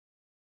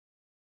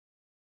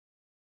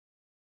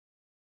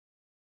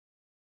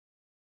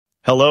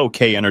Hello,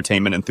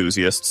 K-entertainment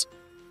enthusiasts.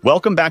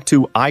 Welcome back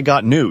to I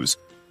Got News,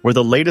 where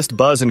the latest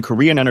buzz in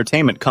Korean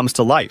entertainment comes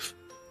to life.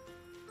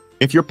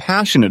 If you're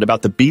passionate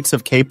about the beats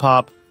of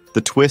K-pop, the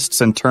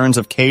twists and turns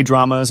of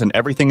K-dramas, and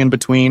everything in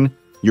between,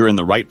 you're in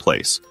the right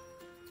place.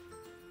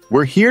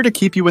 We're here to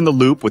keep you in the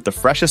loop with the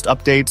freshest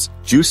updates,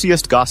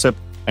 juiciest gossip,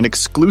 and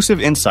exclusive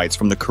insights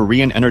from the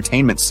Korean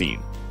entertainment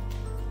scene.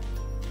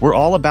 We're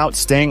all about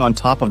staying on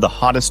top of the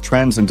hottest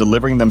trends and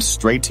delivering them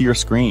straight to your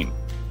screen.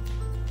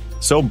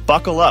 So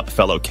buckle up,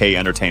 fellow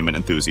K-entertainment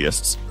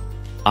enthusiasts.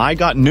 I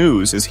Got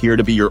News is here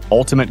to be your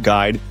ultimate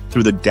guide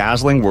through the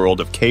dazzling world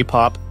of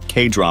K-pop,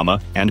 K-drama,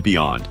 and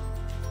beyond.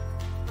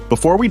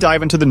 Before we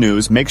dive into the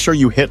news, make sure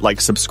you hit like,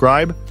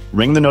 subscribe,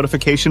 ring the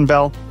notification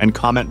bell, and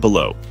comment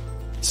below.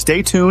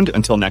 Stay tuned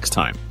until next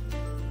time.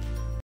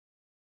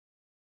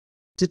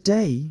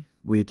 Today,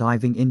 we're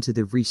diving into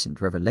the recent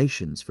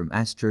revelations from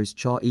Astro's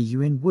Cha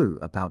Eun-woo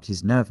about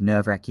his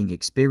nerve-wracking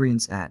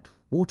experience at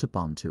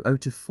Waterbomb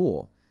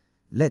 2024.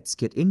 Let's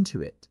get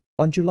into it.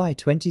 On July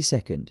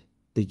 22nd,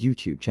 the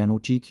YouTube channel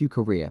GQ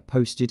Korea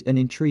posted an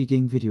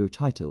intriguing video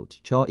titled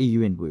Cha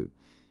Eun-woo,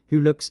 who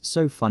looks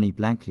so funny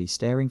blankly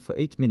staring for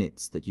 8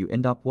 minutes that you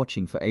end up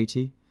watching for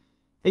 80,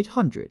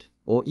 800,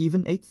 or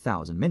even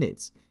 8,000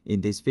 minutes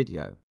in this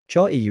video.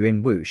 Cha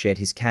Eun-woo shared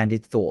his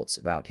candid thoughts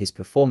about his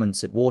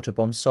performance at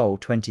Waterbomb Seoul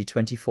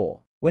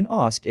 2024. When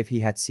asked if he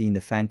had seen the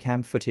fan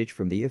cam footage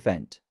from the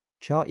event,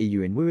 Cha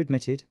Eun-woo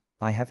admitted,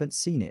 "I haven't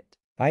seen it.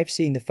 I've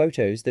seen the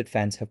photos that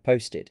fans have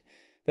posted,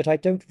 but I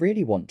don't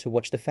really want to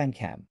watch the fan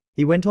cam."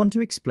 He went on to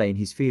explain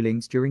his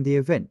feelings during the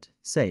event,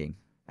 saying,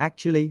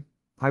 "Actually,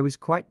 I was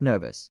quite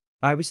nervous.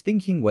 I was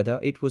thinking whether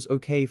it was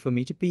okay for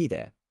me to be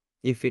there,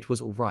 if it was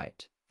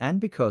alright, and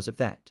because of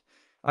that,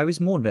 I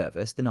was more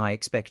nervous than I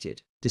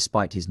expected."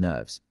 Despite his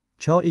nerves,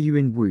 Cha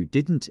Eun-woo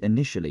didn't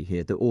initially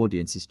hear the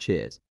audience's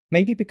cheers.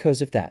 "Maybe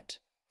because of that,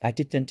 I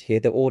didn't hear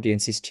the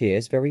audience's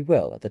cheers very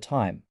well at the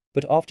time.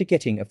 But after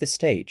getting off the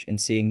stage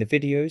and seeing the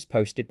videos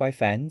posted by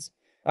fans,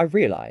 I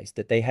realized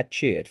that they had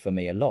cheered for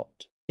me a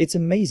lot. It's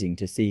amazing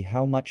to see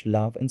how much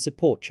love and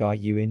support Cha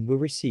Eun-woo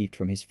received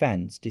from his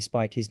fans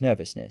despite his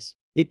nervousness.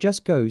 It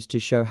just goes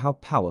to show how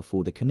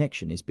powerful the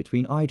connection is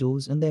between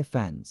idols and their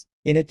fans."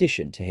 In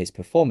addition to his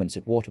performance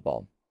at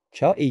Waterbomb,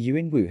 Cha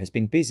Eun-woo has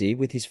been busy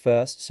with his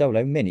first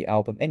solo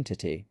mini-album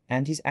Entity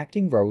and his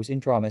acting roles in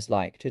dramas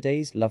like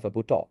Today's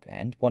Lovable Doc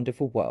and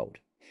Wonderful World.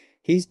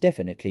 He's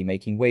definitely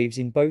making waves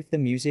in both the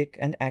music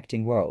and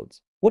acting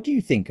worlds. What do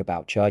you think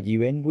about Cha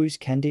Eun-woo's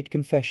candid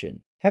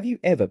confession? Have you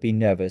ever been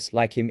nervous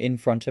like him in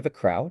front of a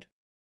crowd?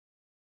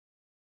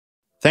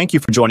 Thank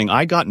you for joining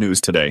I Got News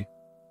today.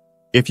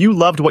 If you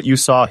loved what you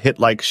saw, hit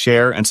like,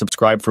 share, and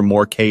subscribe for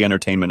more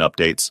K-entertainment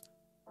updates.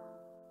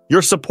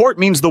 Your support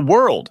means the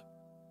world!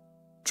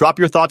 Drop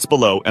your thoughts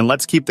below and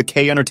let's keep the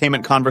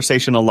K-entertainment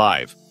conversation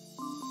alive.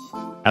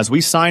 As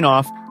we sign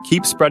off,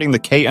 keep spreading the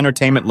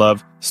K-entertainment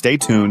love, stay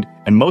tuned,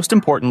 and most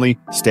importantly,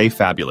 stay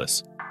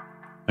fabulous.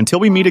 Until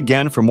we meet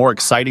again for more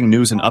exciting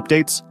news and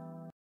updates,